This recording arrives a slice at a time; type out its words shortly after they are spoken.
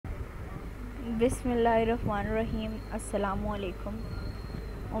बिस्मिल्लाहिर्रहमानिर्रहीम। अस्सलामुअलैकुम।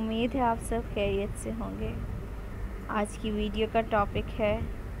 उम्मीद है आप सब खैरियत से होंगे। आज की वीडियो का टॉपिक है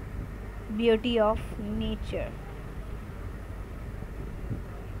beauty of nature.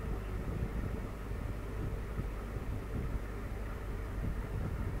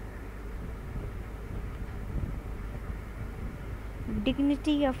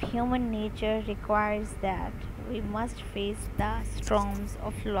 Dignity of human nature requires that we must face the storms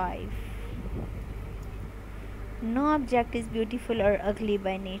of life. No object is beautiful or ugly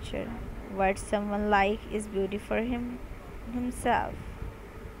by nature. What someone like is beauty for himself.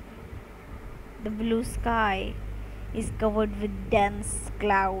 The blue sky is covered with dense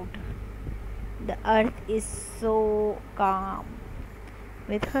cloud. The earth is so calm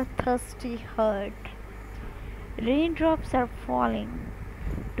with her thirsty heart. Raindrops are falling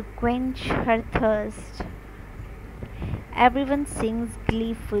to quench her thirst. Everyone sings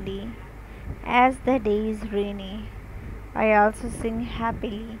gleefully as the day is rainy. I also sing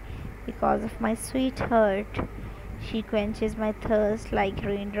happily because of my sweetheart. She quenches my thirst like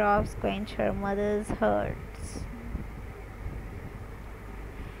raindrops quench her mother's hearts.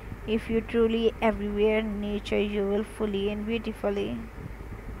 If you truly everywhere in nature, you will fully and beautifully.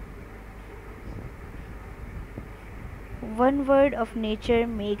 One word of nature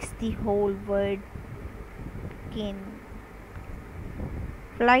makes the whole world kin.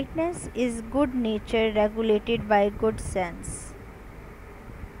 Politeness is good nature regulated by good sense.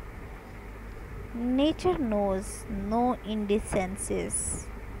 Nature knows no indecencies.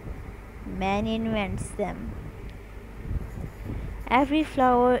 Man invents them. Every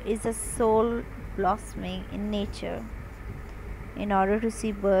flower is a soul blossoming in nature. In order to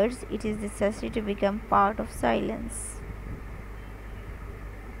see birds, it is necessary to become part of silence.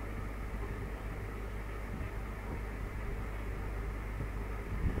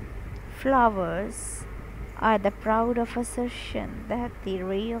 Flowers are the proud of assertion that the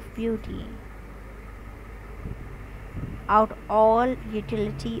ray of beauty out all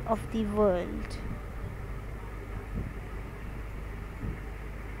utility of the world.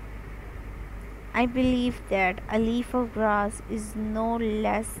 I believe that a leaf of grass is no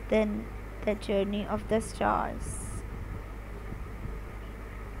less than the journey of the stars.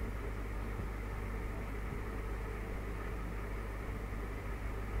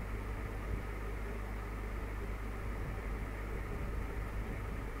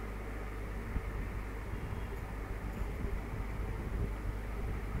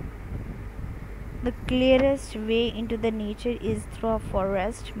 The clearest way into the nature is through a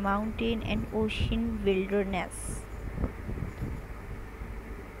forest, mountain, and ocean wilderness.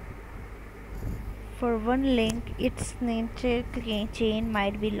 For one link, its nature chain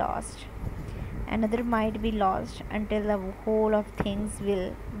might be lost. Another might be lost until the whole of things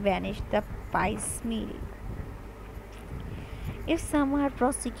will vanish the piecemeal. If some are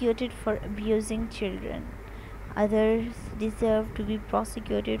prosecuted for abusing children, others deserve to be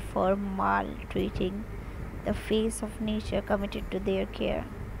prosecuted for maltreating the face of nature committed to their care.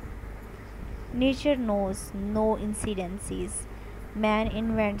 Nature knows no incidences, man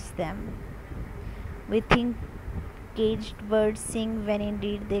invents them. We think caged birds sing when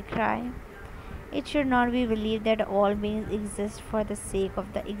indeed they cry. It should not be believed that all beings exist for the sake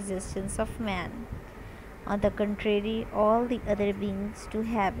of the existence of man. On the contrary, all the other beings too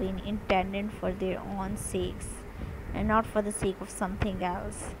have been intended for their own sakes and not for the sake of something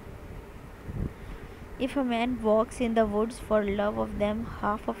else. If a man walks in the woods for love of them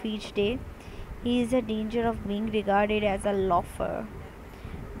half of each day, he is in danger of being regarded as a loafer.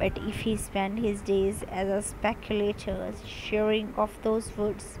 But if he spends his days as a speculator, shearing off those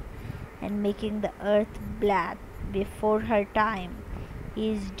woods and making the earth black before her time, he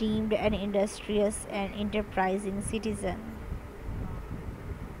is deemed an industrious and enterprising citizen.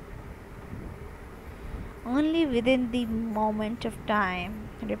 Only within the moment of time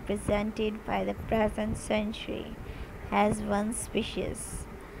represented by the present century has one species,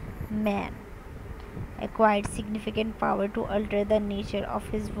 man, acquired significant power to alter the nature of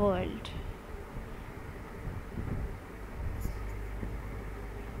his world.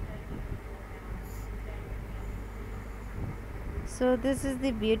 So this is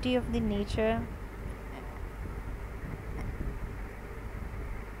the beauty of the nature.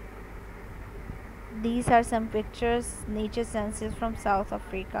 These are some pictures, nature census from South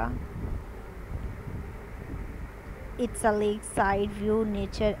Africa. It's a lakeside view,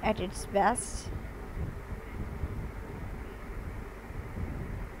 nature at its best.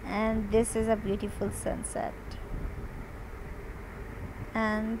 And this is a beautiful sunset.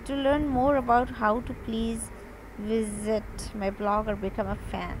 And to learn more about how to please visit my blog or become a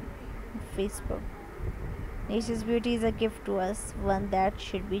fan. Facebook. Nature's beauty is a gift to us, one that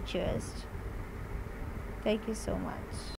should be cherished. Thank you so much.